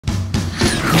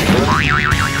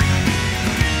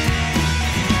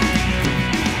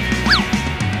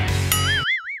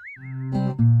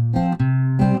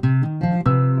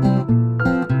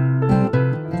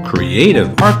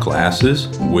Creative Art Classes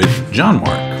with John-Marc.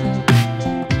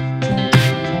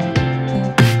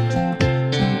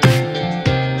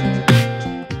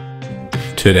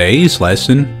 Today's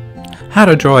lesson, how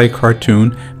to draw a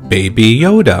cartoon Baby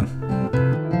Yoda.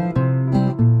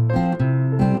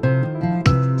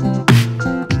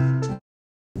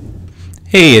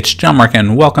 Hey, it's John-Marc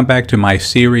and welcome back to my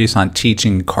series on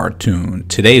teaching cartoon.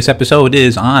 Today's episode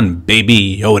is on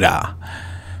Baby Yoda.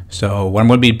 So what I'm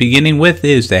going to be beginning with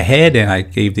is the head, and I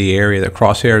gave the area, the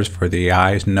crosshairs for the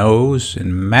eyes, nose,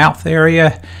 and mouth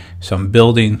area. So I'm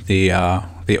building the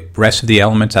rest of the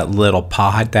elements, that little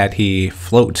pod that he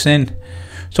floats in.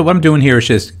 So what I'm doing here is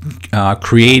just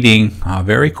creating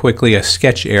very quickly a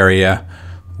sketch area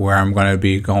where I'm going to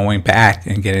be going back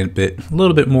and getting a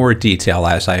little bit more detail,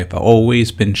 as I've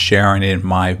always been sharing in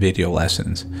my video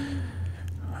lessons.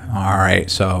 Alright,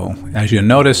 so as you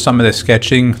notice, some of the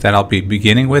sketching that I'll be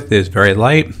beginning with is very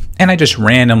light, and I just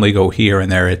randomly go here and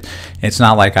there. It's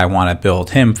not like I want to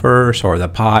build him first or the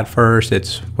pod first.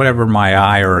 It's whatever my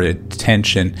eye or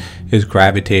attention is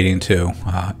gravitating to.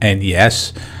 And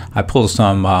yes, I pulled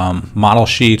some model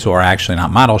sheets, or actually not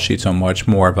model sheets so much,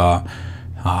 more of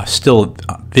a still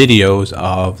videos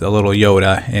of the little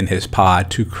Yoda in his pod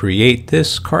to create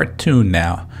this cartoon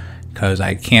now, because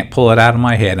I can't pull it out of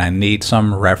my head. I need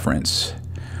some reference.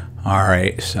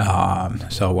 Alright,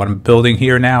 so what I'm building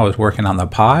here now is working on the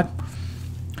pod,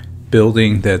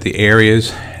 building the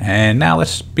areas, and now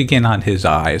let's begin on his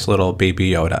eyes, little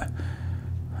Baby Yoda.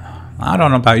 I don't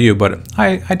know about you, but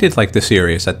I did like the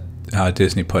series that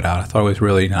Disney put out. I thought it was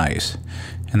really nice,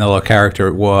 and the little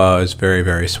character was very,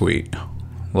 very sweet.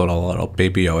 Little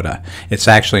Baby Yoda. It's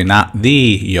actually not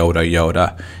the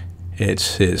Yoda.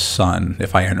 It's his son,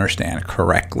 if I understand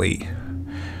correctly.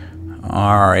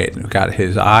 Alright, we've got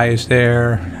his eyes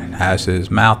there, has his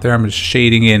mouth there. I'm just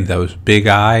shading in those big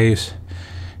eyes.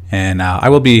 And I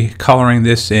will be coloring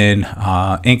this in,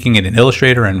 inking it in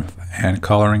Illustrator and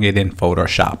coloring it in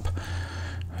Photoshop.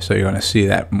 So you're going to see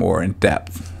that more in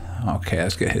depth. Okay,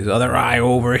 let's get his other eye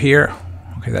over here.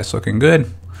 Okay, that's looking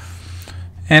good.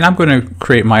 And I'm going to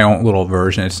create my own little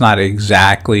version. It's not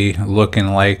exactly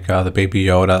looking like the Baby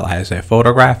Yoda as a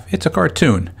photograph. It's a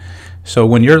cartoon. So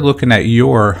when you're looking at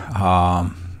your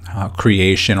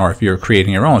creation, or if you're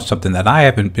creating your own, something that I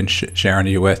haven't been sharing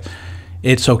you with,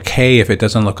 it's okay if it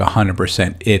doesn't look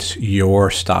 100%. It's your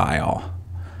style.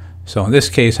 So in this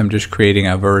case, I'm just creating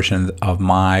a version of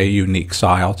my unique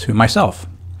style to myself.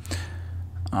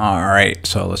 All right,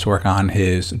 so let's work on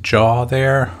his jaw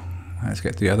there. Let's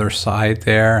get the other side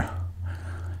there.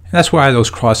 And that's why those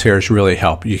crosshairs really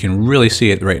help. You can really see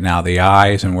it right now, the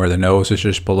eyes and where the nose is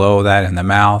just below that, and the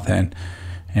mouth. And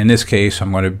in this case,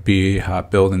 I'm going to be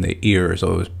building the ears,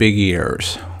 those big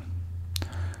ears.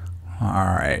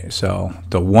 Alright, so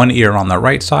the one ear on the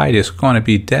right side is going to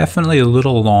be definitely a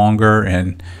little longer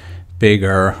and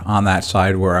bigger on that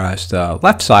side, whereas the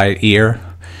left side ear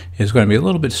is going to be a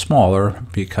little bit smaller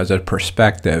because of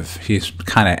perspective. He's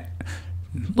kind of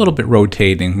a little bit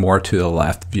rotating more to the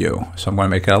left view. So I'm going to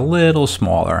make it a little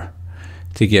smaller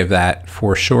to give that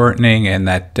foreshortening and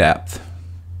that depth.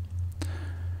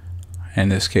 In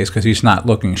this case, because he's not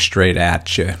looking straight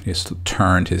at you, he's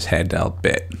turned his head a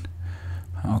bit.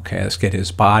 Okay, let's get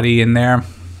his body in there.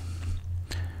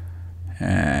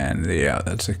 And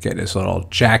let's get his little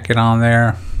jacket on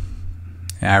there.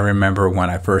 I remember when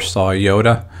I first saw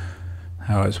Yoda,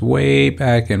 I was way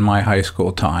back in my high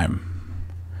school time.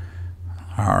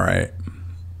 Alright,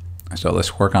 so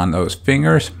let's work on those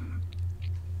fingers.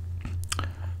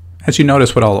 As you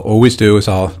notice, what I'll always do is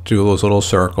I'll do those little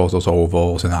circles, those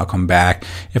ovals, and I'll come back.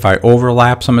 If I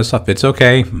overlap some of the stuff, it's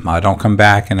okay. I don't come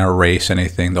back and erase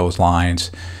anything, those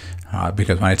lines,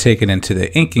 because when I take it into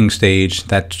the inking stage,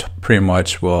 that pretty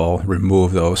much will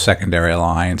remove those secondary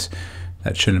lines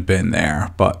that shouldn't have been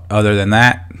there. But other than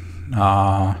that,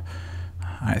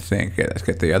 I think, let's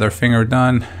get the other finger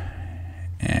done.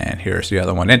 And here's the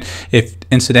other one. And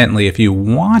incidentally, if you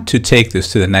want to take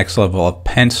this to the next level of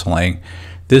penciling,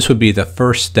 this would be the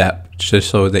first step,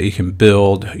 just so that you can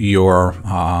build your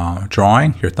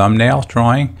drawing, your thumbnail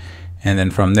drawing, and then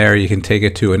from there you can take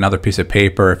it to another piece of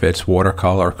paper, if it's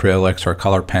watercolor, acrylics, or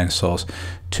color pencils,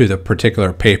 to the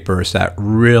particular papers that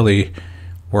really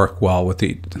work well with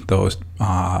those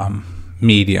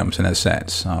mediums in a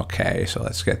sense. Okay, so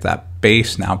let's get that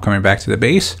base. Now I'm coming back to the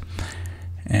base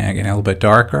and getting a little bit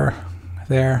darker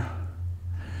there,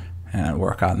 and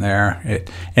work on there.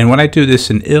 And when I do this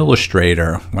in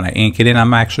Illustrator, when I ink it in,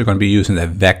 I'm actually going to be using the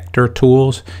vector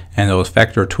tools, and those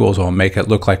vector tools will make it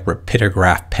look like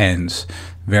rapidograph pens,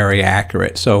 very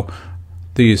accurate. So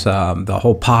the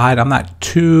whole pod, I'm not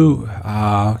too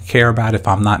care about if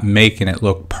I'm not making it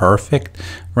look perfect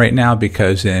right now,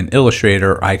 because in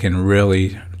Illustrator I can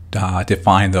really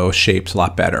define those shapes a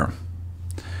lot better.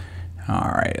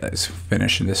 All right, let's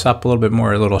finish this up a little bit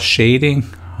more, a little shading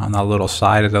on the little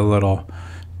side of the little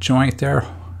joint there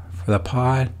for the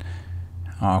pod.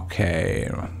 Okay,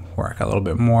 work a little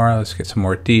bit more. Let's get some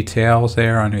more details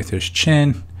there underneath his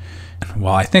chin.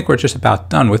 Well, I think we're just about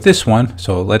done with this one,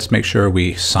 so let's make sure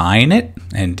we sign it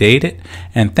and date it.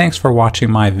 And thanks for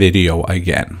watching my video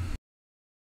again.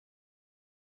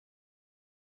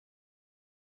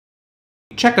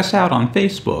 Check us out on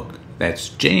Facebook, that's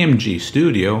JMG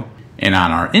Studio, and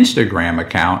on our Instagram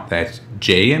account, that's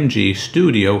JMG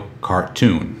Studio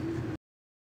Cartoon.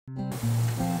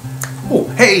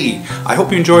 Oh, hey! I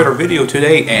hope you enjoyed our video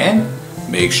today, and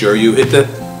make sure you hit the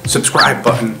subscribe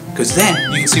button, because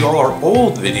then you can see all our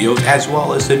old videos as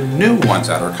well as the new ones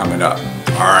that are coming up.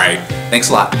 Alright, thanks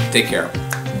a lot. Take care.